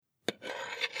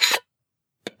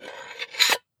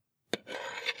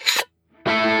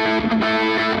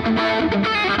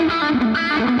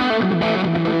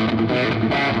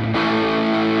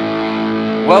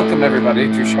Welcome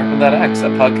everybody to Sharpen That Axe, a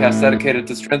podcast dedicated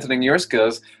to strengthening your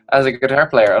skills as a guitar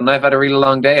player. And I've had a really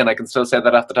long day and I can still say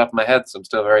that off the top of my head, so I'm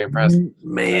still very impressed.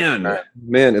 Man,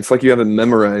 it's like you have it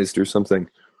memorized or something.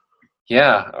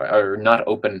 Yeah, or not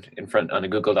open in front on a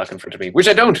Google Doc in front of me, which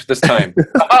I don't this time.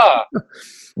 Aha!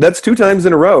 That's 2 times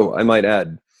in a row, I might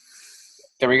add.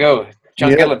 There we go.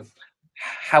 John Gillen,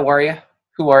 how are you?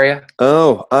 Who are you?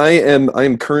 Oh, I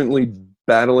am currently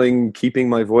battling keeping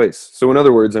my voice. So in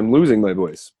other words, I'm losing my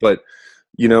voice. But,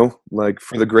 like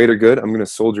for the greater good, I'm going to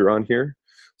soldier on here.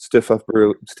 Stiff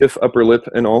upper lip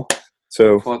and all.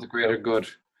 So for the greater good.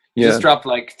 You just dropped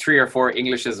like 3 or 4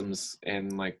 Englishisms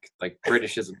in like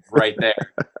Britishism right there.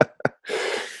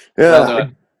 Yeah,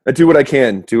 I do what I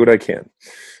can.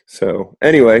 So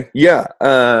anyway,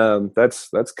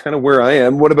 that's kind of where I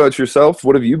am. What about yourself?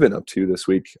 What have you been up to this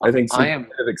week? I think something kind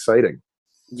of exciting.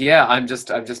 Yeah, I'm just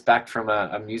back from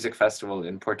a music festival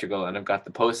in Portugal, and I've got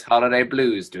the post-holiday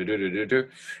blues.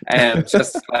 And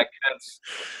just like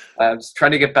I'm just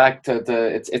trying to get back to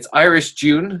it's Irish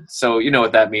June, so you know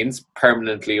what that means: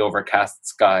 permanently overcast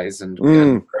skies and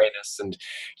grayness and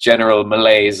general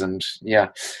malaise, and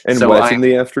so wet in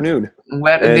the afternoon.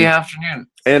 Wet in the afternoon,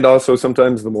 and also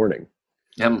sometimes the morning.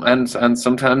 And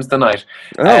sometimes the night.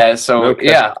 So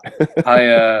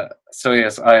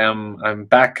yes, I'm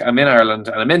back. I'm in Ireland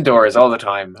and I'm indoors all the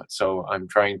time. So I'm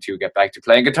trying to get back to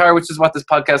playing guitar, which is what this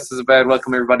podcast is about.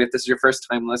 Welcome everybody. If this is your first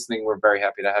time listening, we're very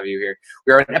happy to have you here.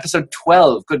 We are on episode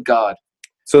 12. Good God.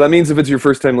 So that means if it's your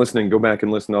first time listening, go back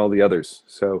and listen to all the others.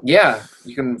 So yeah,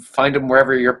 you can find them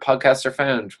wherever your podcasts are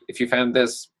found. If you found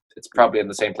this, it's probably in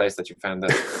the same place that you found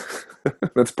this.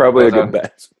 That's probably a good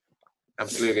bet.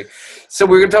 Absolutely. So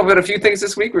we're going to talk about a few things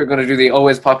this week. We're going to do the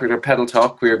always popular pedal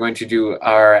talk. We are going to do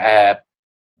our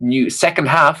new second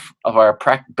half of our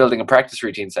building a practice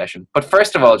routine session. But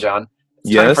first of all, John,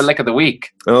 it's time for Lick of the Week.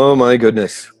 Oh my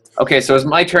goodness. Okay, so it's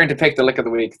my turn to pick the Lick of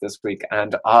the Week this week,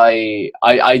 and I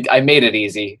made it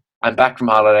easy. I'm back from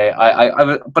holiday.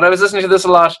 But I was listening to this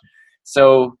a lot.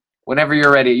 So whenever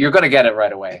you're ready, you're going to get it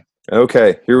right away.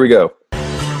 Okay, here we go.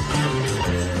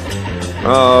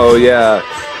 Oh yeah.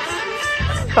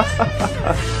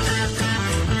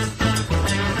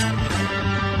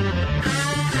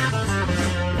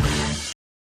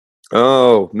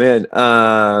 Oh man.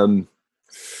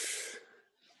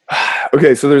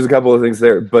 Okay, so there's a couple of things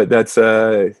there, but that's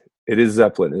it is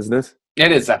Zeppelin, isn't it?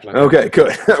 It is Zeppelin. Okay,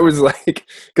 good. I was like,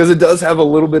 because it does have a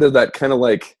little bit of that kind of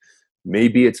like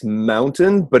maybe it's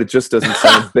Mountain, but it just doesn't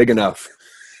sound big enough.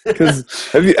 Because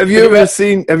have you ever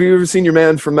seen your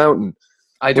man from Mountain?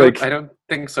 I don't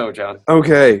think so, John.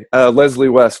 Okay, Leslie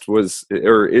West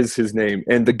is his name,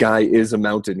 and the guy is a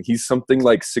mountain. He's something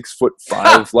like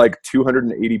 6'5", like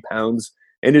 280 pounds,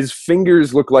 and his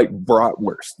fingers look like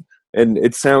bratwurst, and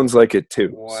it sounds like it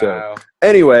too. Wow. So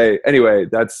anyway,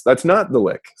 that's not the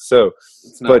lick. So,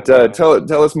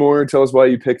 tell us more. Tell us why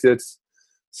you picked it.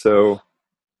 So,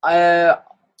 I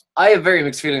have very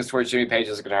mixed feelings towards Jimmy Page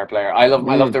as a guitar player. I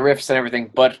love the riffs and everything,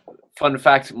 but fun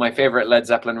fact, my favorite Led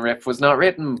Zeppelin riff was not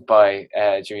written by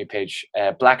Jimmy Page.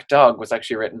 Black Dog was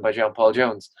actually written by John Paul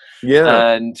Jones.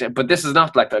 Yeah. But this is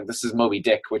not Black Dog. This is Moby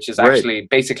Dick, which is actually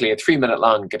basically a 3-minute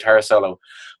long guitar solo.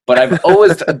 But I've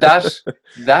always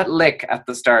that lick at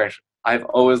the start, I've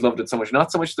always loved it so much.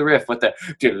 Not so much the riff, but the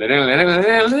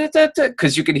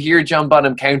because you can hear John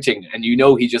Bonham counting, and you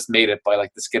know he just made it by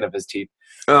like the skin of his teeth.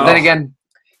 Oh. Then again,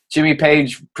 Jimmy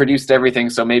Page produced everything,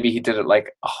 so maybe he did it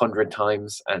like 100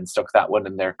 times and stuck that one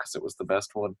in there because it was the best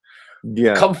one.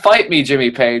 Yeah. Come fight me,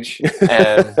 Jimmy Page.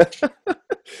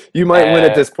 You might win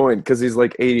at this point because he's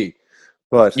like 80.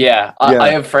 But I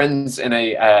have friends in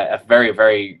a very,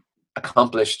 very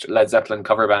accomplished Led Zeppelin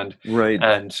cover band. Right.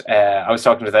 And I was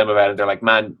talking to them about it. They're like,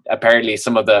 man, apparently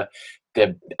some of the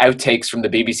outtakes from the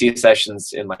BBC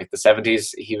sessions in like the 70s,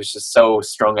 he was just so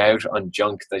strung out on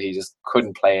junk that he just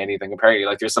couldn't play anything. Apparently,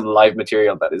 like there's some live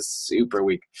material that is super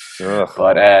weak. Ugh.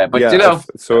 But you know,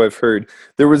 so I've heard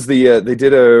there was they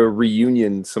did a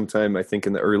reunion sometime, I think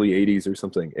in the early 80s or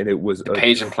something, and it was the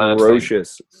Page and Plant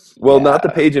atrocious. Well, not the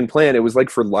Page and Plant. It was like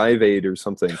for Live Aid or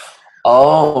something.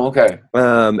 Oh, okay.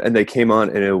 And they came on,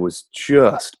 and it was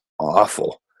just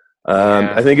awful.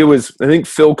 I think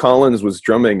Phil Collins was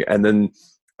drumming, and then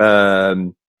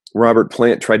Robert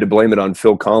Plant tried to blame it on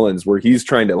Phil Collins, where he's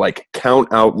trying to like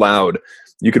count out loud.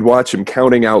 You could watch him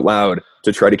counting out loud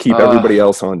to try to keep everybody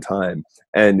else on time,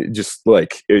 and just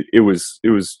like it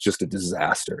was just a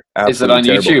disaster. Absolutely is it on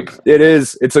terrible. YouTube? It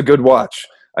is. It's a good watch.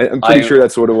 I'm pretty sure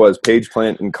that's what it was. Page,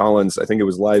 Plant, and Collins. I think it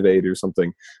was Live Aid or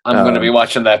something. I'm going to be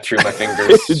watching that through my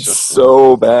fingers. It's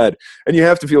so bad. And you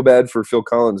have to feel bad for Phil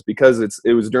Collins because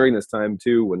it was during this time,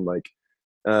 too, when, like,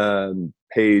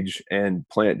 Page and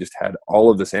Plant just had all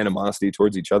of this animosity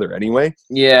towards each other anyway.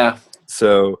 Yeah.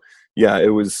 So yeah,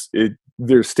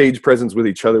 their stage presence with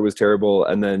each other was terrible,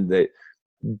 and then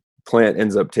Plant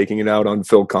ends up taking it out on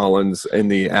Phil Collins in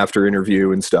the after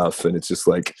interview and stuff, and it's just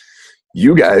like,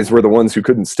 you guys were the ones who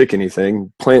couldn't stick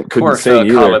anything. Plant couldn't Poor sing Phil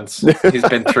either. Collins. He's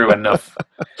been through enough.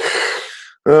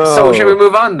 Oh. So should we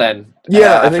move on then?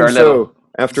 Yeah, I think so.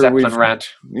 After Zeppelin rant.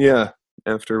 Yeah,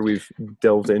 after we've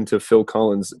delved into Phil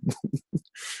Collins,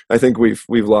 I think we've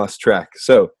lost track.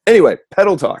 So anyway,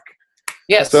 pedal talk.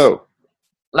 Yes. So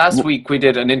last week we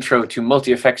did an intro to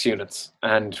multi-effects units,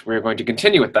 and we're going to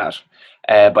continue with that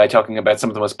by talking about some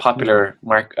of the most popular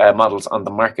models on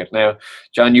the market. Now,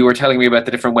 John, you were telling me about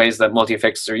the different ways that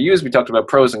multi-effects are used. We talked about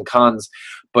pros and cons,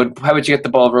 but how would you get the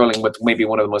ball rolling with maybe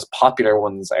one of the most popular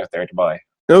ones out there to buy?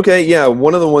 Okay, yeah,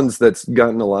 one of the ones that's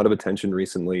gotten a lot of attention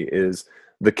recently is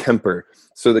the Kemper.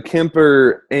 So the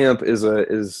Kemper amp is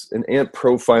an amp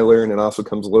profiler, and it also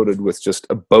comes loaded with just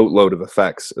a boatload of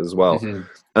effects as well.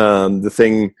 Mm-hmm. The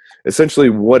thing, essentially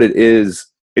what it is,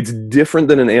 it's different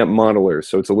than an amp modeler.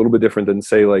 So it's a little bit different than,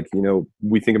 say, like,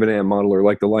 we think of an amp modeler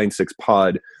like the Line 6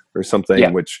 Pod or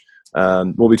something, which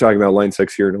we'll be talking about Line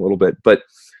 6 here in a little bit. But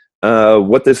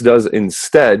what this does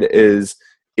instead is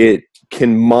it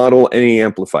can model any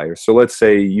amplifier. So let's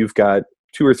say you've got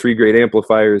 2 or 3 great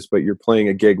amplifiers, but you're playing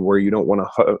a gig where you don't want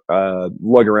to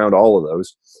lug around all of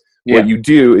those. Yeah. What you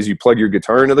do is you plug your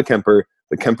guitar into the Kemper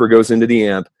goes into the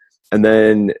amp, and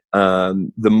then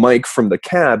the mic from the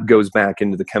cab goes back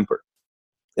into the Kemper.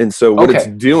 And so what it's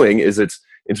doing is it's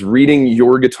reading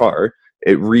your guitar,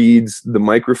 it reads the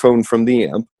microphone from the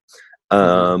amp,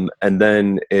 and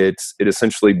then it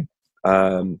essentially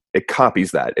it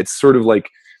copies that. It's sort of like,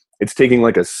 it's taking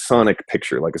like a sonic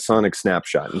picture, like a sonic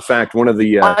snapshot. In fact, one of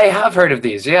the I have heard of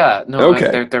these. Yeah, no,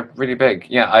 they're really big.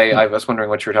 Yeah, I was wondering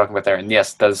what you were talking about there. And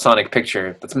yes, the sonic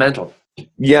picture, that's mental.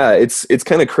 Yeah, it's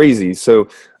kind of crazy. So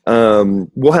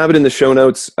we'll have it in the show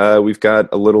notes. We've got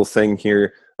a little thing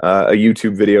here, a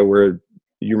YouTube video where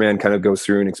your man kind of goes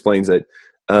through and explains it.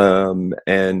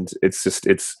 And it's just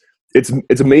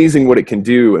it's amazing what it can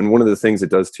do. And one of the things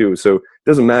it does too. So it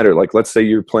doesn't matter. Like, let's say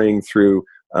you're playing through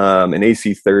an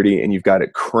AC30 and you've got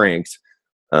it cranked,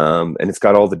 and it's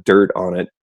got all the dirt on it,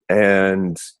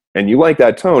 and you like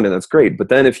that tone, and that's great. But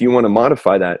then if you want to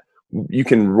modify that, you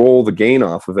can roll the gain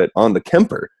off of it on the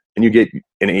Kemper, and you get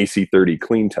an AC30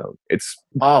 clean tone. It's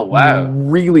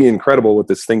really incredible what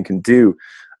this thing can do.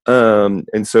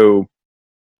 And so,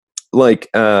 like,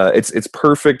 it's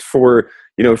perfect for,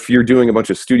 if you're doing a bunch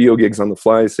of studio gigs on the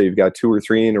fly, say you've got 2 or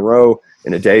 3 in a row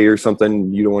in a day or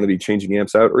something, you don't want to be changing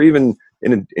amps out, or even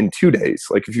in 2 days.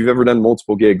 Like, if you've ever done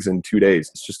multiple gigs in 2 days,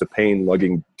 it's just a pain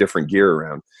lugging different gear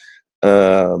around.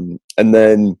 And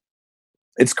then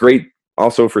it's great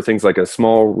also for things like a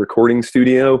small recording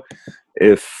studio.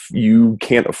 If you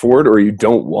can't afford, or you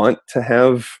don't want to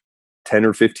have 10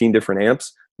 or 15 different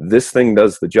amps, this thing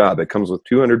does the job. It comes with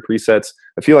 200 presets.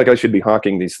 I feel like I should be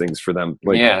hawking these things for them.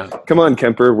 Like, come on,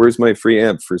 Kemper, where's my free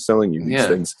amp for selling you these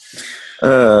things?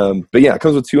 But yeah, it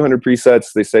comes with 200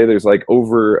 presets. They say there's like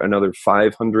over another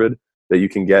 500 that you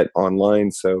can get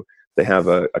online. So they have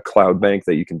a cloud bank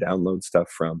that you can download stuff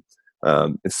from.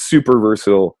 It's super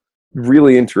versatile,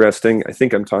 really interesting. I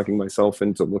think I'm talking myself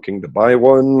into looking to buy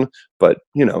one, but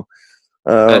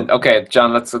okay,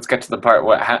 John, let's get to the part.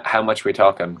 How much are we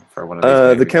talking for one of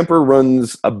these? The Kemper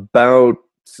runs about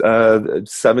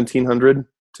 1,700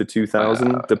 to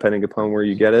 2,000, depending upon where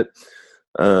you get it.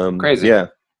 Crazy, yeah,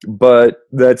 but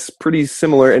that's pretty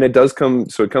similar, and it does come.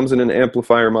 So it comes in an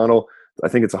amplifier model. I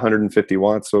think it's 150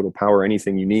 watts, so it'll power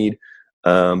anything you need.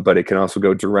 But it can also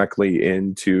go directly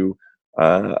into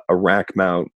a rack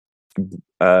mount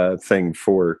thing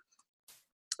for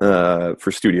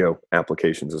studio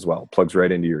applications as well. Plugs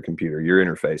right into your computer, your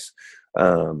interface.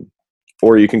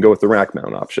 Or you can go with the rack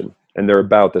mount option, and they're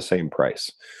about the same price.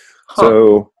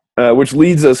 So, which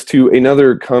leads us to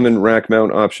another common rack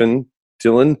mount option.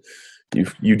 Dylan,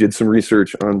 you did some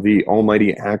research on the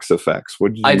almighty Axe-Fx.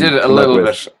 What did you I did a little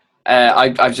bit.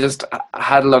 I've just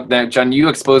had a look now. John, you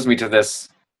exposed me to this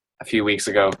a few weeks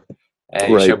ago.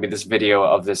 You showed me this video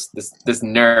of this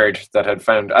nerd that had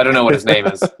found. I don't know what his name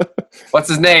is. What's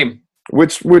his name?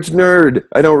 Which nerd?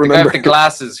 I don't remember. The guy with the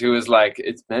glasses who was like,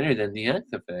 "It's better than the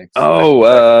Axe-Fx."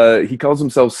 Oh, he calls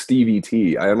himself Stevie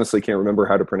T. I honestly can't remember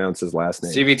how to pronounce his last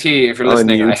name. Stevie T, if you're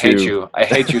listening, I hate you. I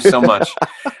hate you so much.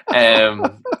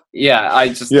 You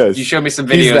showed me some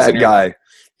videos. He's that guy.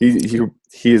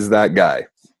 He is that guy.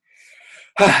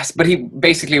 But he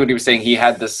basically, what he was saying, he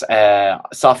had this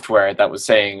software that was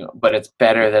saying, but it's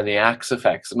better than the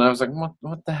Axe-Fx, and I was like,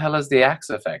 what the hell is the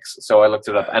Axe-Fx? So I looked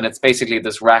it up, and it's basically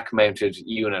this rack-mounted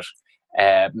unit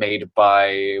made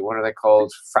by, what are they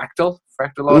called? Fractal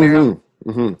Audio.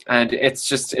 And it's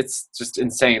just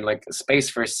insane, like space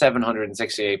for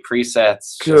 768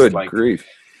 presets. Good just like grief.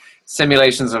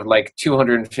 Simulations of like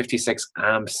 256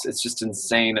 amps. It's just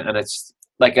insane, and it's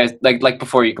like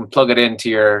before, you can plug it into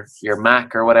your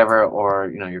Mac or whatever,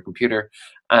 or your computer,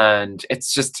 and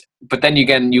it's just. But then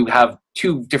you have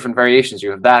two different variations. You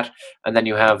have that, and then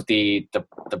you have the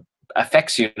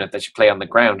effects unit that you play on the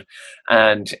ground,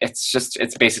 and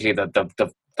it's basically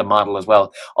the model as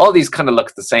well. All these kind of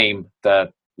look the same,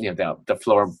 the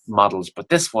floor models, but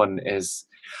this one is.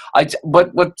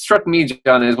 What struck me,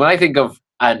 John, is when I think of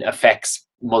an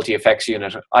multi-effects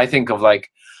unit, I think of like,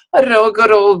 I don't know, a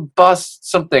good old Boss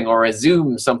something, or a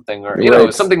Zoom something,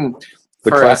 or something.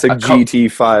 The classic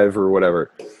GT5 or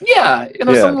whatever. Yeah,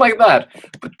 something like that.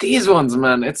 But these ones,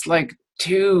 man, it's like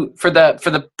for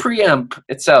the preamp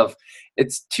itself,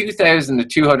 it's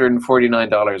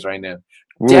 $2,249 right now.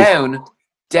 Oof.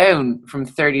 Down from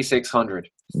 $3,600.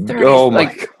 Oh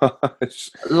my gosh!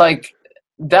 Like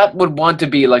that would want to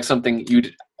be like something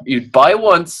you'd buy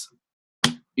once.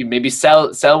 You maybe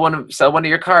sell one of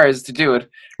your cars to do it,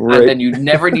 right. And then you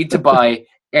never need to buy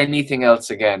anything else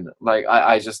again. Like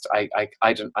I just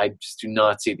do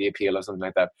not see the appeal of something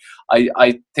like that.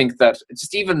 I think that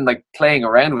just even like playing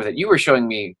around with it, you were showing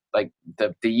me like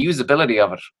the usability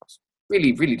of it was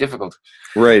really, really difficult.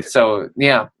 Right. So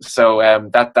yeah. So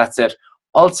that's it.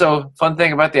 Also, fun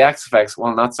thing about the Axe-Fx,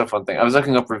 well, not so fun thing. I was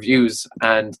looking up reviews,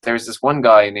 and there's this one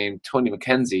guy named Tony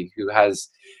McKenzie who it's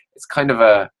kind of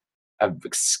a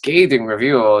scathing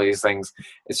review of all these things.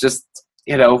 It's just,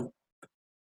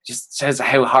 just says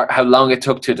how long it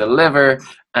took to deliver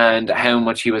and how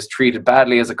much he was treated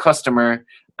badly as a customer.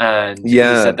 And he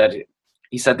said that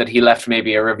he left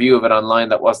maybe a review of it online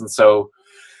that wasn't so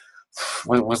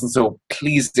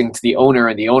pleasing to the owner,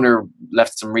 and the owner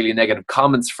left some really negative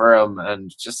comments for him,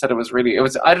 and just said it was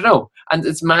I don't know. And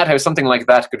it's mad how something like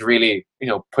that could really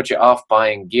put you off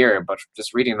buying gear. But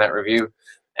just reading that review,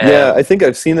 I think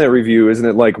I've seen that review. Isn't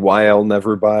it like why I'll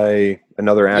never buy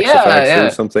another Axe-Fx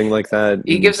or something like that?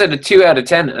 He gives it a 2 out of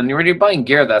 10, and when you're buying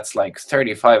gear that's like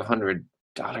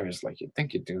 $3,500, like you'd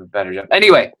think you'd do a better job.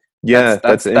 Anyway. Yeah,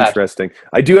 that's interesting.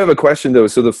 I do have a question though.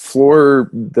 So the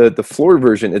floor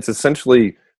version, it's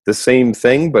essentially the same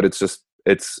thing, but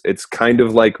it's kind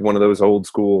of like one of those old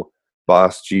school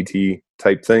Boss GT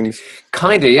type things.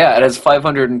 Kinda, yeah. It has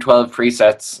 512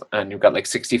 presets, and you've got like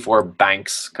 64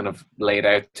 banks kind of laid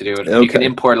out to do it. Okay. You can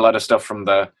import a lot of stuff from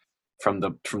the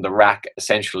rack,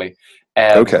 essentially.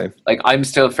 Okay. Like I'm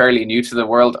still fairly new to the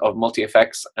world of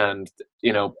multi-effects, and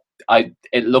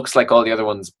it looks like all the other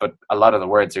ones, but a lot of the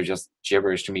words are just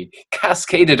gibberish to me.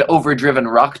 Cascaded, overdriven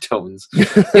rock tones.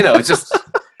 It's just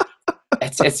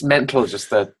it's mental.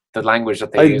 Just the language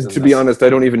that they use. To be honest, I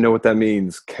don't even know what that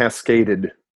means.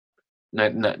 Cascaded.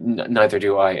 Neither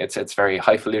do I. It's very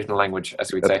highfalutin language,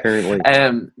 as we'd say. Apparently.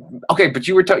 Okay, but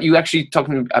you actually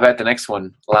talking about the next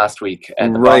one last week, the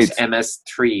right. Boss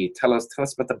MS3. Tell us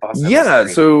about the Boss. Yeah,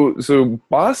 MS3. so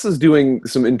Boss is doing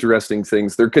some interesting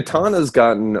things. Their Katana's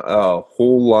gotten a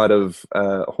whole lot of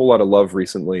love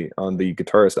recently on the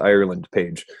Guitarist Ireland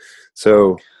page.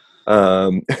 So.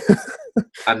 I'm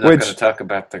not going to talk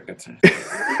about the guitar.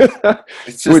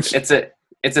 It's just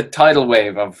it's a tidal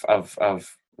wave of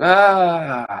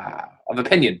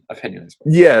opinion.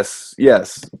 Yes.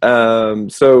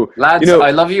 So lads,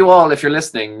 I love you all. If you're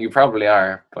listening, you probably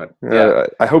are. But yeah.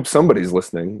 I hope somebody's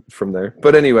listening from there.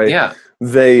 But anyway, yeah,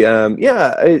 they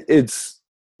it's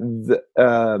the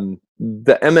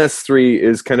MS3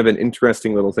 is kind of an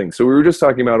interesting little thing. So we were just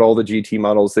talking about all the GT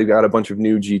models. They've got a bunch of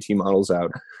new GT models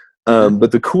out.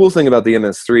 But the cool thing about the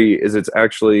MS3 is it's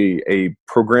actually a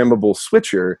programmable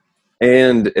switcher,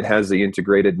 and it has the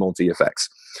integrated multi-effects.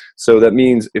 So that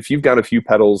means if you've got a few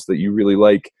pedals that you really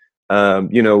like,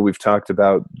 we've talked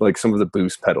about like some of the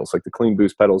boost pedals, like the clean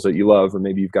boost pedals that you love, or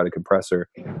maybe you've got a compressor,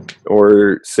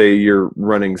 or say you're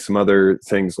running some other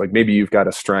things, like maybe you've got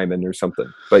a Strymon or something,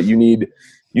 but you need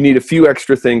a few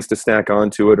extra things to stack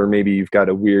onto it, or maybe you've got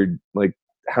a weird, like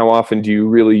how often do you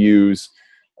really use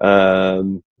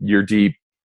your deep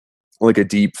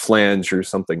flange or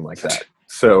something like that.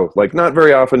 So like not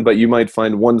very often, but you might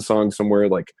find one song somewhere,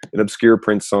 like an obscure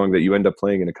Prince song that you end up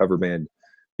playing in a cover band.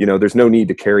 There's no need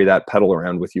to carry that pedal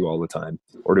around with you all the time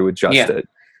or to adjust it.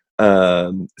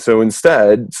 So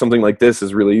instead, something like this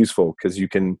is really useful because you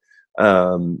can,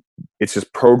 it's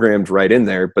just programmed right in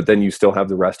there, but then you still have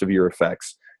the rest of your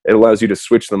effects. it allows you to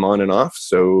switch them on and off.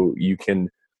 So you can,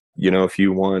 if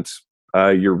you want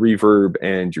your reverb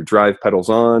and your drive pedals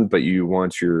on, but you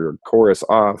want your chorus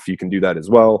off, you can do that as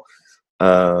well.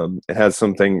 It has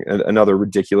another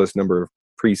ridiculous number of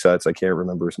presets. I can't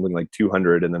remember, something like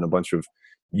 200, and then a bunch of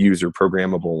user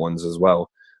programmable ones as well.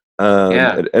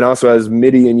 It also has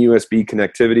MIDI and USB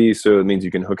connectivity, so it means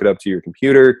you can hook it up to your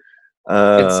computer.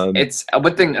 It's a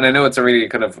good thing, and I know it's a really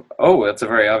kind of that's a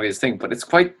very obvious thing, but it's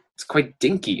quite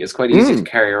dinky. It's quite easy to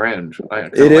carry around. I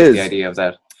don't like the idea of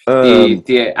that.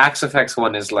 The Axe-Fx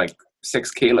one is like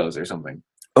 6 kilos or something.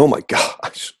 Oh my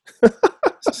gosh.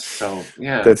 So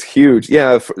yeah, that's huge.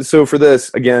 Yeah. So for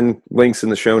this, again, links in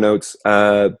the show notes.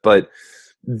 But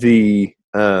the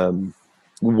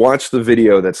watch the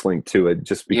video that's linked to it,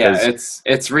 just because.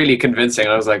 It's really convincing.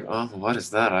 I was like, oh, what is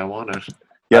that? I want it.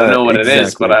 I don't know what it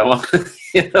is, but I want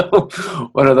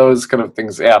one of those kind of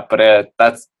things. Yeah, but it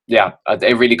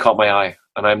really caught my eye,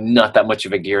 and I'm not that much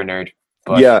of a gear nerd.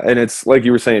 But. Yeah, and it's like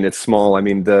you were saying, it's small. I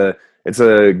mean, it's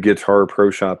a Guitar Pro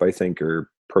Shop, I think,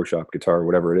 or Pro Shop Guitar,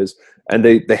 whatever it is, and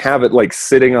they have it like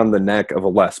sitting on the neck of a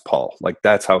Les Paul. Like,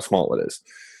 that's how small it is.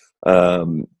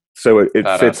 So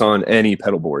it fits on any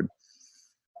pedal board.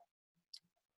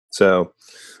 So,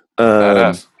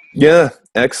 yeah,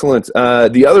 excellent.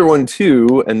 The other one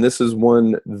too, and this is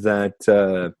one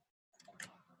that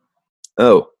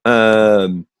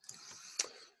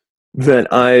that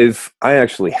I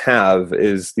actually have,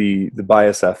 is the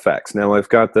Bias FX. Now I've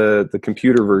got the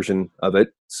computer version of it.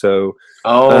 So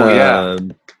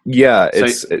it's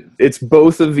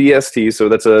both a VST, so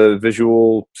that's a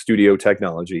Visual Studio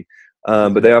Technology,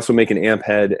 but they also make an amp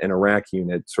head and a rack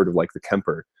unit, sort of like the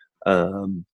Kemper.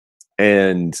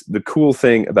 And the cool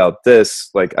thing about this,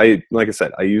 like I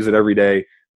said, I use it every day,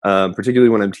 particularly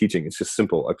when I'm teaching. It's just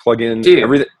simple. I plug in,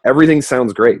 everything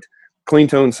sounds great. Clean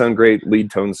tones sound great.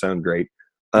 Lead tones sound great.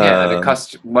 And it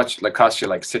costs you like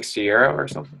 €60 or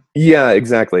something. Yeah,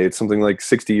 exactly. It's something like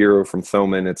 €60 from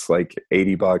Thomann. It's like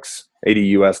 $80, $80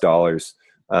 US.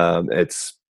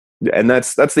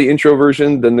 That's the intro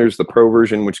version. Then there's the pro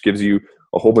version, which gives you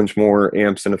a whole bunch more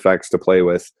amps and effects to play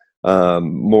with,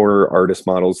 more artist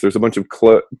models. There's a bunch of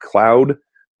cloud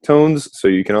tones, so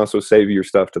you can also save your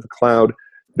stuff to the cloud.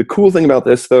 The cool thing about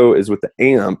this, though, is with the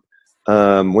amp,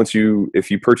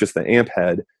 if you purchase the amp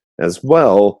head as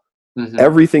well,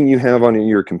 everything you have on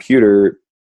your computer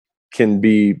can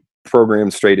be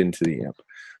programmed straight into the amp.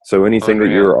 So anything that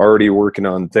you're already working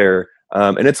on there,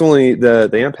 and it's only the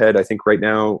amp head, I think right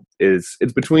now it's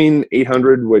between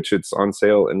 800, which it's on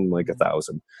sale, and like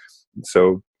 1,000.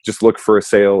 So just look for a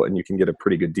sale and you can get a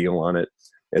pretty good deal on it.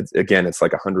 It's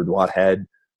like 100-watt head,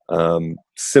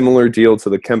 similar deal to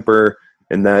the Kemper,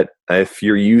 in that if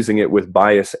you're using it with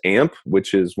Bias Amp,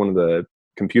 which is one of the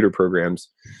computer programs,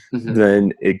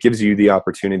 then it gives you the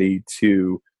opportunity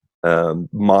to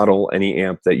model any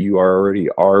amp that you already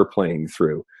are playing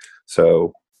through.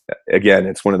 So again,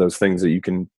 it's one of those things that you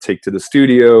can take to the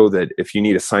studio, that if you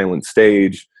need a silent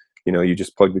stage, you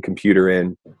just plug the computer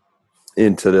into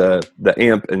the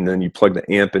amp, and then you plug the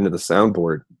amp into the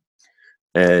soundboard,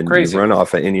 and you run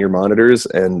off of in-ear monitors,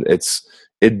 and it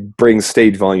brings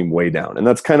stage volume way down. And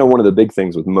that's kind of one of the big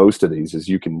things with most of these, is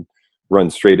you can run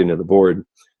straight into the board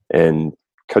and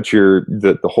cut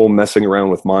the whole messing around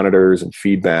with monitors and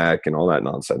feedback and all that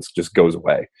nonsense just goes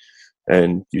away,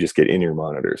 and you just get in-ear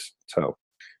monitors. So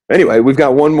anyway, we've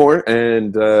got one more,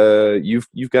 and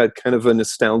you've got kind of a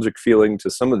nostalgic feeling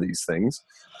to some of these things.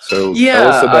 So tell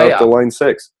us about the Line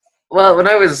 6. Well, when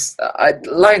I was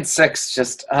Line 6,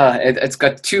 just it's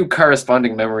got two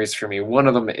corresponding memories for me. One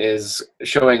of them is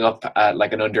showing up at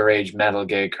like an underage metal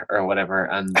gig or whatever,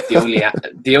 and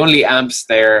the only amps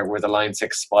there were the Line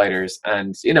 6 Spiders,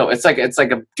 and it's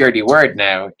like a dirty word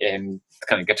now in the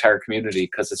kind of guitar community,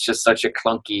 because it's just such a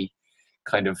clunky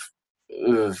kind of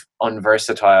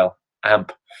unversatile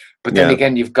amp. But then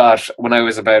again, you've got when I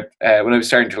was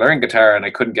starting to learn guitar and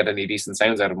I couldn't get any decent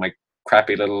sounds out of my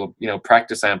crappy little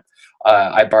practice amp,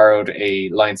 I borrowed a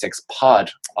Line 6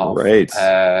 Pod off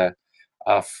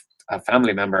a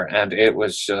family member, and it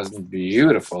was just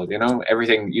beautiful.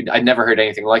 Everything I'd never heard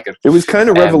anything like it. It was kind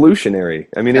of revolutionary.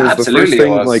 I mean, it was the first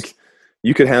thing, like,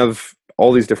 you could have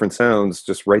all these different sounds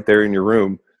just right there in your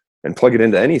room and plug it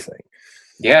into anything.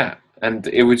 Yeah. And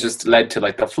it was just led to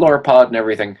like the floor pod and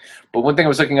everything. But one thing I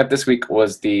was looking at this week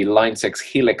was the Line 6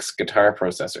 Helix guitar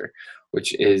processor,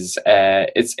 which is I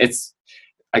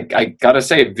gotta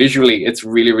say, visually it's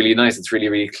really, really nice. It's really,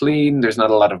 really clean. There's not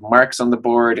a lot of marks on the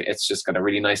board. It's just got a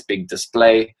really nice big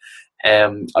display. I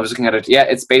was looking at it. Yeah,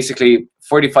 it's basically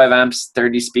 45 amps,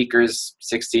 30 speakers,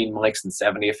 16 mics, and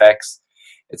 70 effects.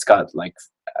 It's got like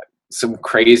some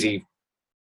crazy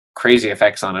crazy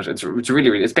effects on it. It's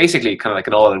really it's basically kind of like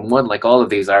an all-in-one, like all of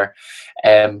these are.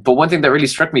 But one thing that really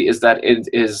struck me is that it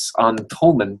is on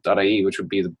Thomann.ie, which would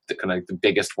be the kind of like the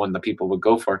biggest one that people would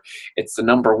go for. It's the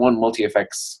number one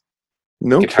multi-effects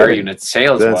guitar unit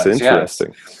sales wise. That's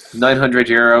interesting. Yeah,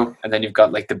 €900, and then you've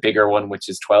got like the bigger one, which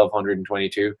is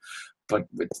 1,222. But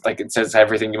it's like it says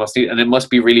everything you must need, and it must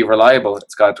be really reliable.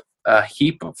 It's got a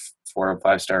heap of 4 and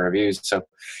 5 star reviews. So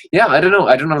yeah, I don't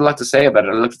have a lot to say about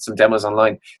it. I looked at some demos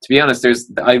online. To be honest,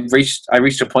 I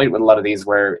reached a point with a lot of these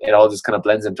where it all just kind of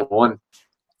blends into one.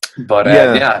 But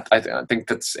I think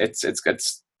it's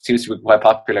seems to be quite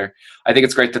popular. I think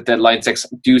it's great that the Line 6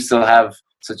 do still have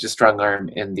such a strong arm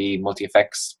in the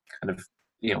multi-effects kind of,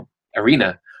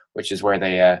 arena, which is where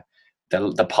they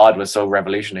the pod was so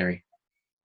revolutionary.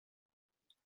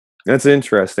 That's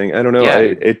interesting. I don't know.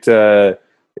 Yeah.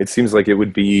 It seems like it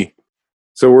would be.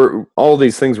 So all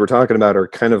these things we're talking about are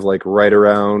kind of like right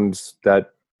around that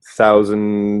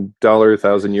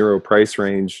 €1,000 price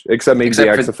range, except maybe the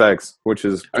XFX, which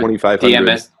is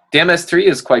 $2,500. The MS3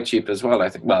 is quite cheap as well. I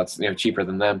think. Well, it's cheaper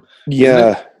than them.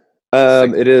 Yeah,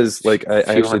 it is. Like I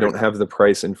actually don't have the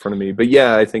price in front of me, but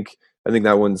yeah, I think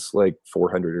that one's like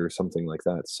 400 or something like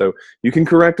that. So you can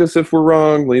correct us if we're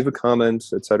wrong. Leave a comment,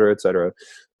 etc., etc.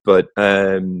 But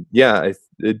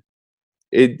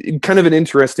it kind of an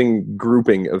interesting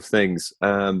grouping of things.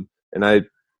 And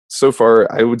so far,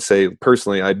 I would say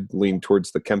personally, I'd lean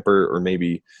towards the Kemper or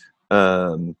maybe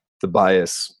the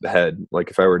Bias head. Like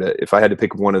if I had to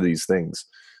pick one of these things,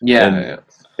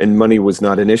 and money was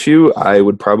not an issue, I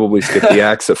would probably skip the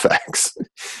XFX.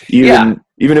 Even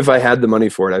if I had the money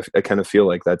for it, I kind of feel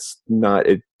like that's not.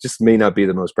 It just may not be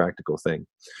the most practical thing.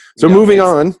 So moving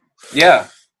on. Yeah.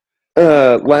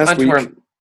 Last week.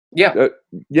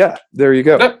 There you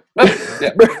go.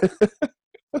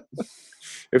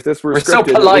 If this were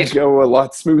scripted, it would go a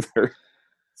lot smoother.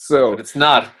 So, but it's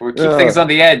not. We keep things on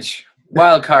the edge.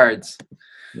 Wild cards.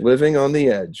 Living on the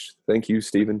edge. Thank you,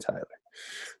 Steven Tyler.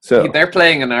 So they're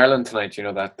playing in Ireland tonight. You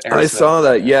know that. I saw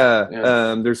that.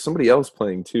 Yeah. There's somebody else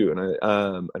playing too, and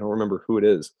I don't remember who it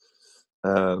is.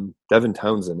 Devin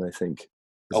Townsend, I think,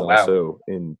 is also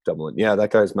in Dublin. Yeah,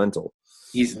 that guy's mental.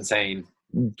 He's insane.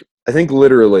 I think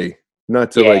literally,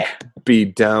 not to like be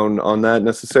down on that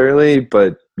necessarily,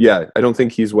 but yeah, I don't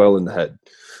think he's well in the head.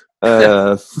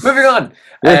 Moving on.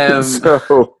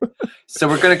 So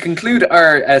we're going to conclude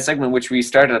our segment, which we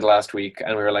started last week,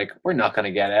 and we were like, we're not going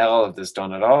to get all of this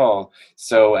done at all.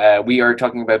 So we are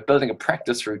talking about building a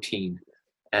practice routine.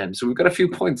 So we've got a few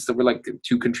points that we'd like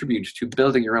to contribute to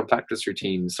building your own practice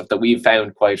routine, stuff that we've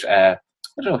found quite,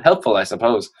 helpful, I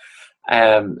suppose.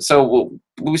 So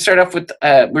we start off with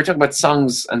we're talking about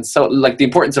songs, and so like the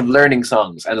importance of learning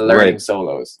songs and learning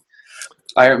solos.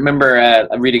 I remember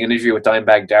reading an interview with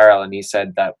Dimebag Darrell, and he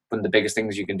said that one of the biggest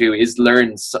things you can do is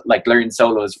learn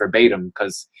solos verbatim,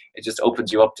 because it just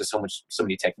opens you up to so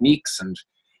many techniques and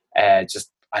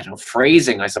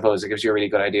phrasing. I suppose it gives you a really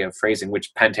good idea of phrasing,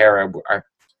 which Pantera are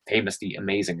famously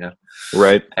amazing at.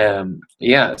 Right.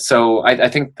 So I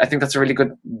think that's a really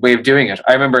good way of doing it.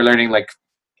 I remember learning, I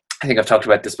think I've talked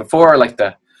about this before, like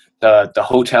the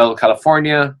Hotel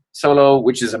California solo,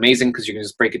 which is amazing because you can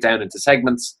just break it down into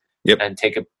segments and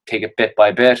take it bit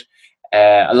by bit.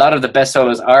 A lot of the best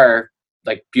solos are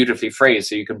like beautifully phrased,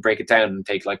 so you can break it down and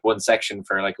take like one section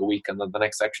for like a week and then the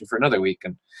next section for another week.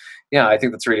 And I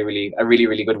think that's really, really a really,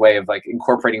 really good way of like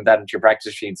incorporating that into your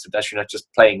practice routine, so that you're not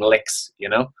just playing licks,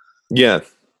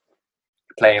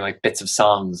 playing like bits of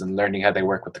songs and learning how they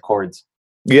work with the chords.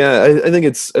 Yeah, I think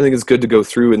it's good to go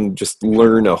through and just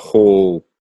learn a whole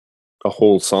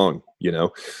song,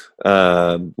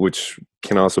 which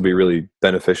can also be really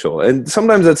beneficial. And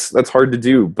sometimes that's hard to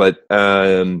do, but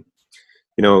I've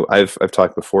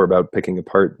talked before about picking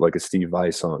apart like a Steve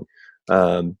Vai song.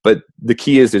 But the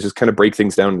key is to just kind of break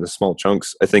things down into small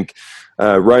chunks. I think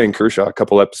Ryan Kershaw a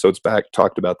couple episodes back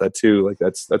talked about that too. Like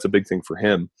that's a big thing for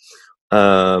him.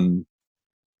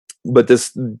 But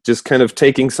this just kind of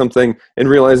taking something and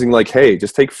realizing like, hey,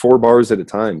 just take 4 bars at a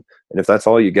time. And if that's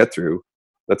all you get through,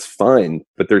 that's fine.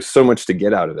 But there's so much to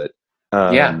get out of it.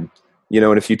 And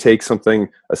if you take a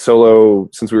solo,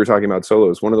 since we were talking about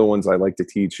solos, one of the ones I like to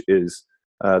teach is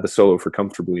the solo for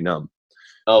Comfortably Numb.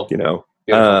 Oh,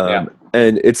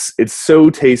 and it's so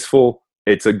tasteful.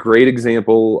 It's a great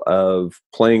example of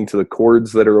playing to the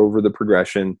chords that are over the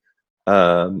progression.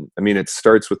 It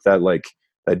starts with that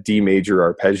D major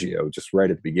arpeggio just right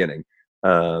at the beginning.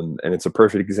 And it's a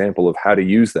perfect example of how to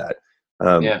use that.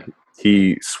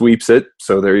 He sweeps it.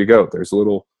 So there you go. There's a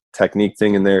little technique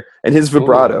thing in there. And his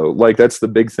vibrato, that's the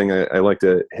big thing I like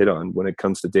to hit on when it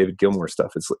comes to David Gilmour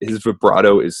stuff. His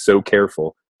vibrato is so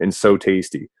careful and so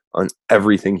tasty. on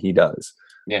everything he does.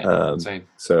 Yeah, insane.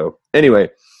 So anyway,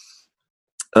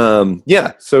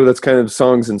 yeah, so that's kind of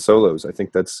songs and solos. I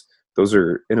think those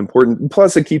are an important,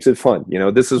 plus it keeps it fun.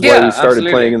 This is why we started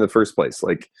playing in the first place.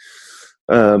 Like,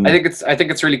 I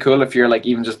think it's really cool if you're like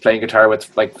even just playing guitar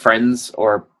with like friends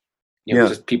or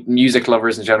just music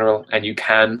lovers in general, and you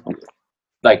can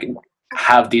like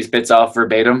have these bits off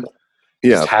verbatim.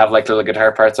 Just have like little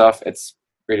guitar parts off. It's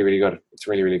really, really good. It's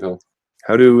really, really cool.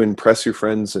 How to impress your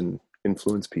friends and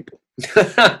influence people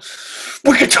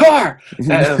with guitar.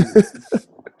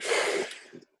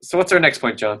 So what's our next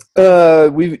point, John?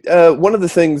 One of the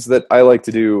things that I like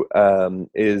to do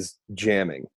is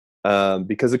jamming,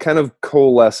 because it kind of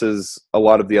coalesces a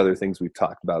lot of the other things we've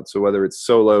talked about. So whether it's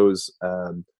solos,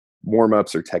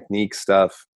 warm-ups, or technique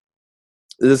stuff,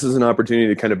 this is an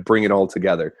opportunity to kind of bring it all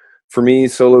together. For me,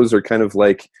 solos are kind of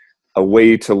like a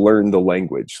way to learn the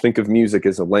language. Think of music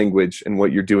as a language, and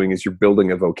what you're doing is you're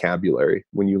building a vocabulary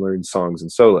when you learn songs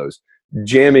and solos.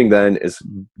 Jamming then is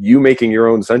you making your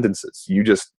own sentences. You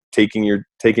just taking what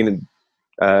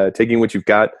you've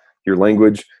got, your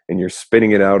language, and you're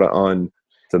spitting it out on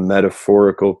the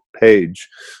metaphorical page.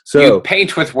 So you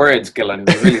paint with words, Gillen.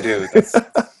 You really do.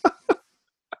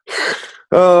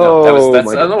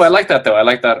 I like that though. I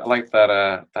like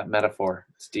that metaphor.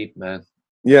 It's deep, man.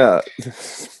 Yeah.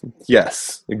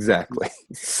 Yes, exactly.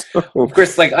 So, of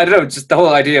course, like, I don't know, just the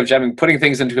whole idea of jamming, putting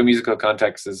things into a musical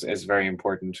context is very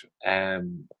important.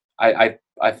 I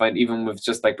find even with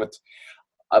just like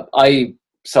I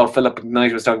saw Philip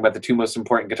Knight was talking about the two most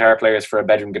important guitar players for a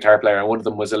bedroom guitar player, and one of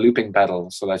them was a looping pedal,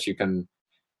 so that you can,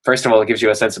 first of all, it gives you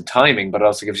a sense of timing, but it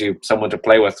also gives you someone to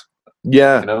play with.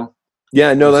 Yeah.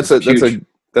 Yeah, no, that's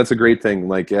a great thing.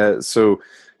 Like, so,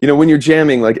 when you're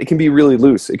jamming, like, it can be really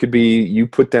loose. It could be you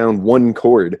put down one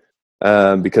chord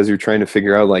because you're trying to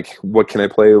figure out, like, what can I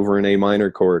play over an A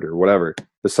minor chord or whatever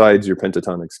besides your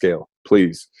pentatonic scale,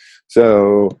 please.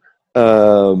 So,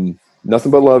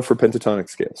 nothing but love for pentatonic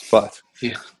scales, but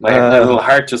yeah, my little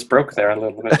heart just broke there a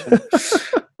little bit.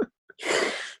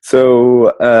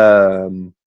 So,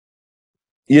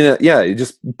 you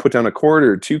just put down a chord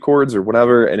or two chords or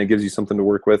whatever, and it gives you something to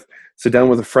work with. Sit down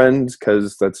with a friend,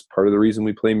 because that's part of the reason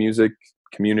we play music,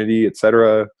 community,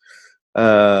 etc.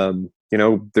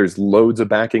 There's loads of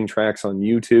backing tracks on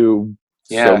YouTube.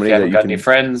 Yeah, so if you haven't got any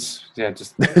friends,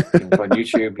 just go on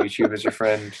YouTube. YouTube is your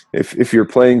friend. If you're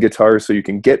playing guitar so you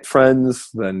can get friends,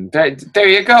 then there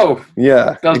you go.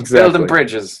 Yeah, building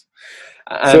bridges.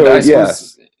 And so,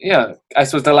 I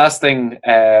suppose the last thing,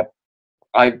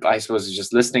 I suppose, is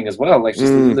just listening as well. Like,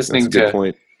 just listening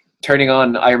to turning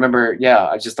on. I remember,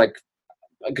 I just, like,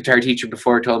 a guitar teacher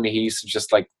before told me he used to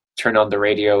just, like, turn on the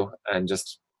radio and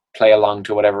just play along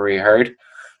to whatever he heard,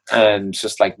 and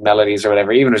just like melodies or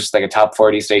whatever. Even if it's just like a top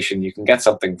 40 station, you can get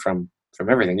something from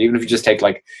everything. Even if you just take,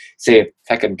 like, say a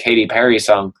fucking Katy Perry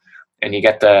song and you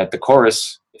get the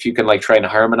chorus, if you can, like, try and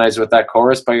harmonize with that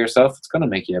chorus by yourself, it's going to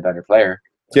make you a better player.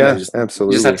 Yeah,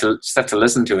 absolutely. You just have to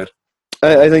listen to it.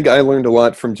 I think I learned a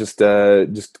lot from just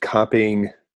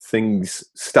copying things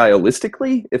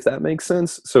stylistically, if that makes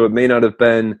sense. So it may not have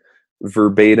been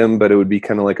verbatim, but it would be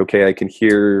kind of like, okay, I can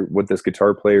hear what this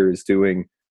guitar player is doing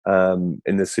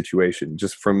in this situation,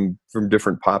 just from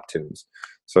different pop tunes.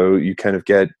 So you kind of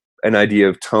get an idea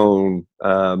of tone,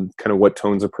 kind of what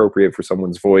tone's appropriate for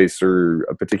someone's voice or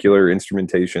a particular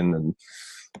instrumentation,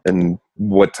 and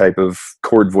what type of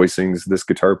chord voicings this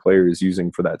guitar player is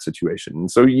using for that situation.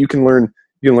 And so you can learn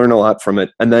a lot from it.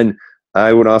 And then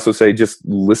I would also say just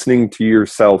listening to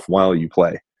yourself while you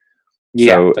play.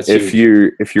 Yeah, so if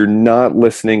you're not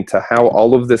listening to how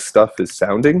all of this stuff is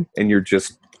sounding, and you're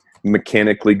just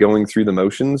mechanically going through the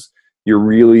motions, you're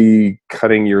really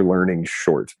cutting your learning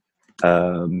short,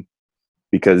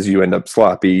 because you end up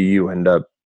sloppy, you end up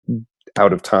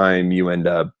out of time, you end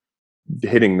up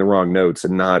hitting the wrong notes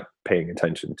and not paying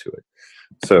attention to it.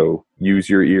 So use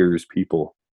your ears,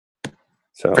 people.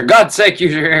 So for God's sake,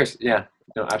 use your ears. Yeah,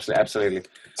 no, absolutely.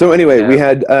 So anyway, we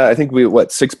had I think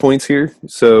 6 points here.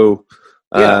 So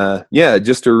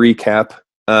just to recap,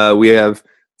 we have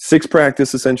 6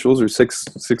 practice essentials, or six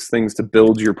things to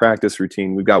build your practice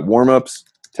routine. We've got warm-ups,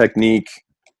 technique,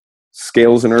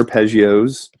 scales and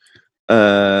arpeggios,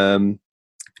 and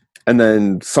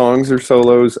then songs or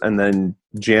solos, and then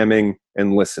jamming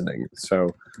and listening. So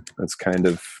that's kind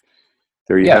of,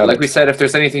 there you have like it. We said, if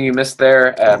there's anything you missed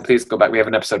there, please go back. We have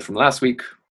an episode from last week,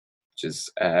 which is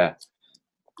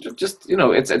just,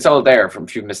 it's all there from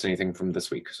if you missed anything from this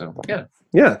week. So there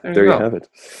you have it.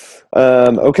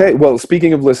 Okay, well,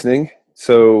 speaking of listening,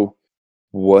 so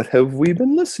what have we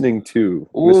been listening to,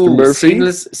 Mr.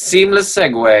 Murphy? Seamless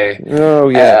segue. Oh,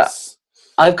 yes.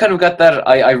 I've kind of got that.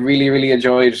 I really, really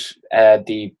enjoyed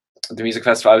the music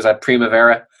festival. I was at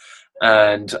Primavera,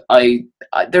 and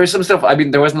there was some stuff. I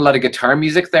mean, there wasn't a lot of guitar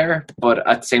music there, but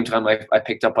at the same time, I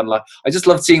picked up on a lot. I just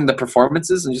loved seeing the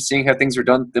performances and just seeing how things were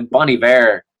done. The Bon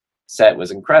Iver set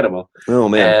was incredible. Oh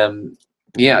man.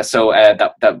 Yeah. So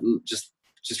that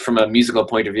just from a musical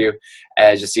point of view,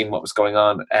 just seeing what was going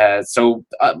on. So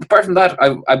apart from that,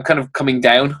 I'm kind of coming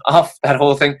down off that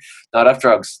whole thing. Not off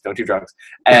drugs, don't do drugs,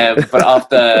 but off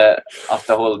the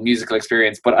whole musical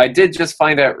experience. But I did just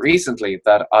find out recently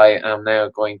that I am now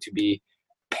going to be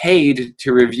paid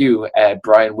to review.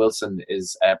 Brian Wilson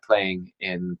is playing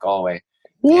in Galway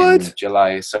in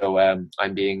July, so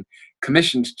I'm being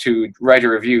commissioned to write a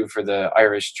review for the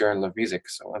Irish Journal of Music,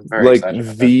 so I'm very excited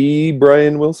about the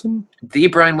Brian Wilson? The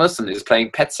Brian Wilson is playing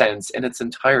Pet Sounds in its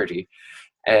entirety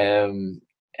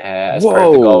as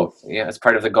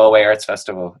part of the Galway Arts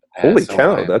Festival. Holy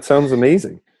cow, that sounds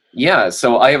amazing. Yeah,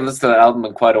 so I haven't listened to that album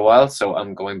in quite a while, so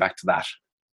I'm going back to that.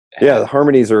 Yeah, the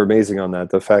harmonies are amazing on that.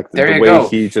 The fact that the way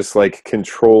he just like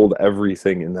controlled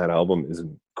everything in that album is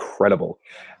incredible.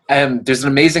 There's an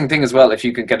amazing thing as well, if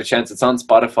you can get a chance, it's on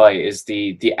Spotify, is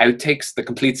the outtakes, the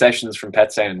complete sessions from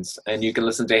Pet Sounds, and you can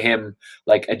listen to him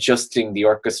like adjusting the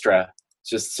orchestra,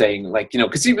 just saying like, you know,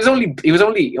 because he was only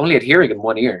had hearing in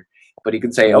one ear, but he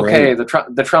can say, okay,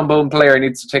 the trombone player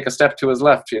needs to take a step to his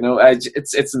left, you know.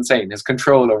 It's insane, his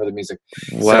control over the music.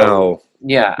 Wow. So,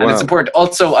 yeah, and it's important.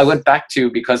 Also, I went back to,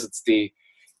 because it's the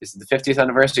 50th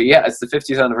anniversary? Yeah, it's the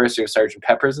 50th anniversary of Sgt.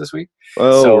 Pepper's this week.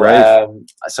 Oh, so, right.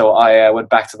 So I went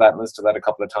back to that and listened to that a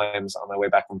couple of times on my way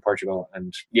back from Portugal.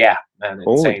 And yeah, man,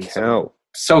 insane. Holy cow.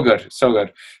 So good, so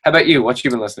good. How about you? What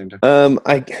you been listening to?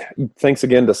 Thanks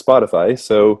again to Spotify.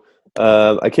 So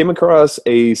I came across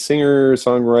a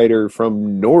singer-songwriter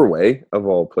from Norway, of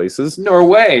all places.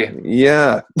 Norway?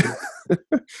 Yeah.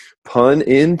 Pun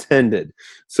intended.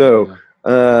 So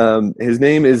his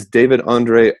name is David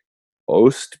Andre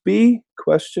Ostby ?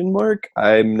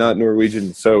 I'm not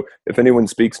Norwegian, so if anyone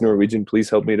speaks Norwegian, please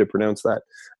help me to pronounce that.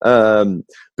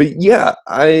 But yeah,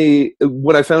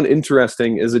 what I found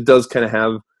interesting is it does kind of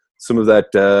have some of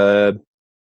that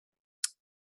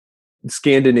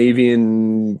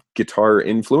Scandinavian guitar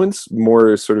influence,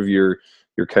 more sort of your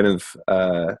kind of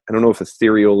I don't know if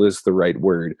ethereal is the right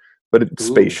word, but it's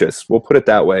spacious. We'll put it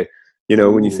that way. You know,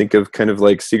 when you think of kind of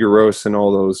like Sigur Rós and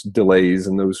all those delays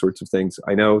and those sorts of things.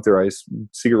 I know Sigur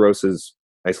Rós is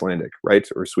Icelandic, right?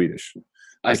 Or Swedish?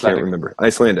 Icelandic. I can't remember.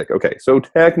 Icelandic. Okay. So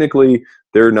technically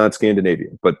they're not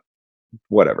Scandinavian, but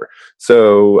whatever.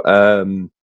 So,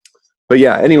 but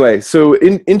yeah, anyway, so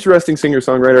interesting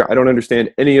singer-songwriter. I don't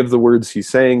understand any of the words he's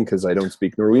saying because I don't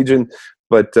speak Norwegian,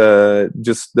 but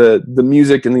just the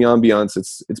music and the ambiance,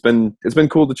 it's been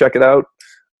cool to check it out.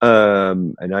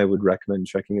 And I would recommend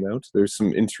checking it out. There's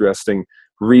some interesting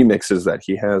remixes that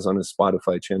he has on his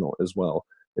Spotify channel as well,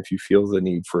 if you feel the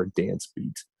need for a dance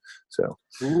beat. So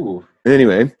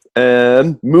anyway,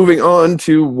 moving on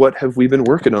to what have we been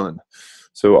working on.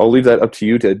 So I'll leave that up to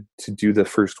you to do the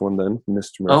first one then,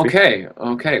 Mr. Murphy.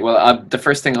 Okay. Well, the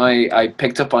first thing I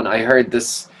picked up on, I heard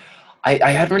this.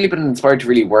 I hadn't really been inspired to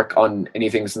really work on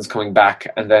anything since coming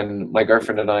back, and then my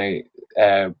girlfriend and I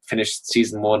finished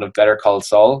season 1 of Better Call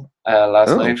Saul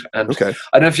last night, and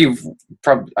I don't know if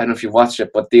you've watched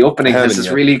it, but the opening has this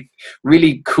really,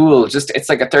 really cool. Just it's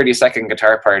like a 30-second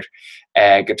guitar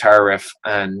riff,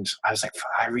 and I was like,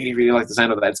 I really, really like the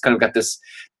sound of that. It's kind of got this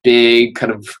big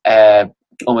kind of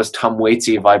almost Tom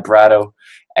Waitsy vibrato,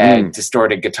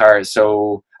 distorted guitar.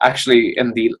 So actually,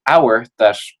 in the hour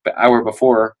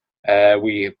before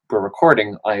we were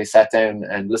recording, I sat down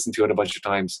and listened to it a bunch of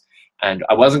times. And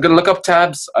I wasn't going to look up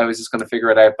tabs. I was just going to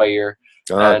figure it out by ear.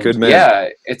 Good man. Yeah,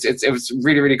 it was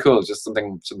really, really cool. Just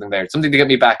something there. Something to get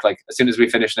me back. Like, as soon as we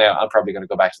finish now, I'm probably going to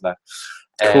go back to that.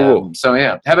 Cool. So,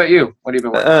 yeah. How about you? What have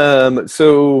you been working on?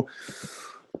 So,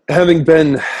 having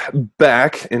been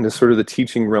back into sort of the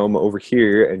teaching realm over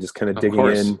here and just kind of digging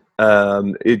in,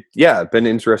 been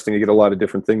interesting to get a lot of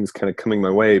different things kind of coming my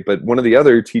way. But one of the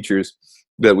other teachers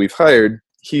that we've hired,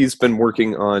 he's been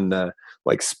working on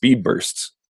like speed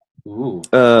bursts.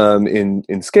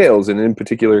 In scales, and in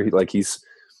particular, he's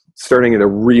starting at a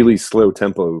really slow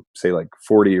tempo, say like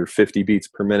 40 or 50 beats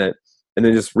per minute, and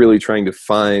then just really trying to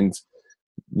find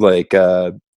like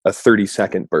a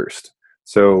 30-second burst.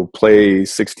 So play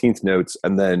 16th notes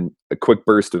and then a quick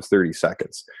burst of 30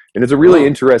 seconds. And it's a really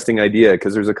interesting idea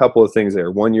because there's a couple of things there.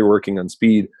 One, you're working on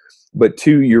speed, but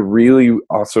two, you're really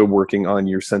also working on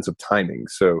your sense of timing.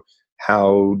 So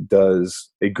how does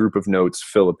a group of notes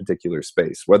fill a particular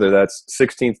space, whether that's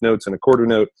 16th notes in a quarter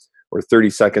note or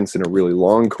 30 seconds in a really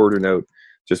long quarter note,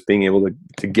 just being able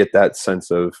to get that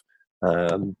sense of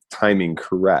timing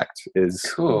correct. Is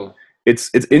Cool.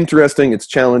 It's interesting. It's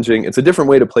challenging. It's a different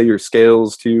way to play your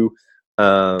scales too.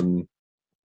 A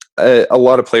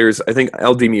lot of players, I think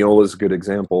Al Di Meola is a good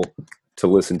example to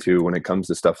listen to when it comes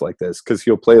to stuff like this, because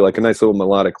he'll play like a nice little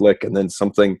melodic lick and then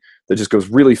something that just goes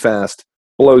really fast,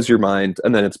 blows your mind,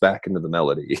 and then it's back into the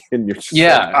melody, and you're just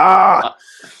like,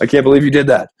 I can't believe you did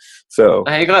that. So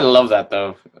you gotta love that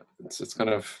though. It's kind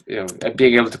of,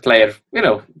 being able to play it,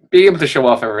 being able to show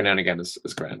off every now and again is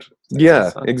grand.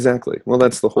 Yeah, exactly. Well,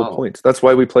 that's the whole point. That's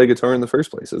why we play guitar in the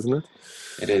first place, isn't it?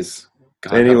 It is.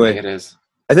 God, anyway, it is.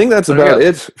 I think that's about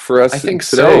it for us. I think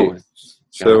today.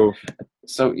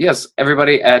 So yes,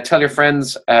 everybody, tell your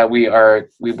friends. We're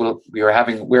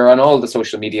on all the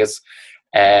social medias.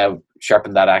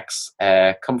 Sharpen That Axe.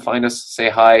 Come find us. Say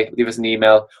hi. Leave us an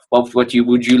email. What would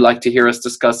you like to hear us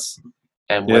discuss?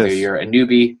 And whether you're a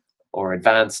newbie or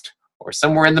advanced or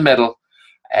somewhere in the middle,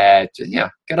 get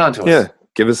on to us. Yeah,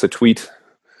 give us a tweet.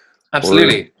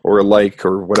 Absolutely. Or a like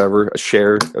or whatever, a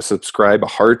share, a subscribe, a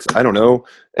heart. I don't know.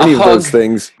 Any of those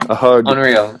things. A hug.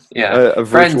 Unreal. Yeah. A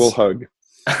virtual hug.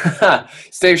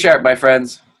 Stay sharp, my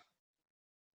friends.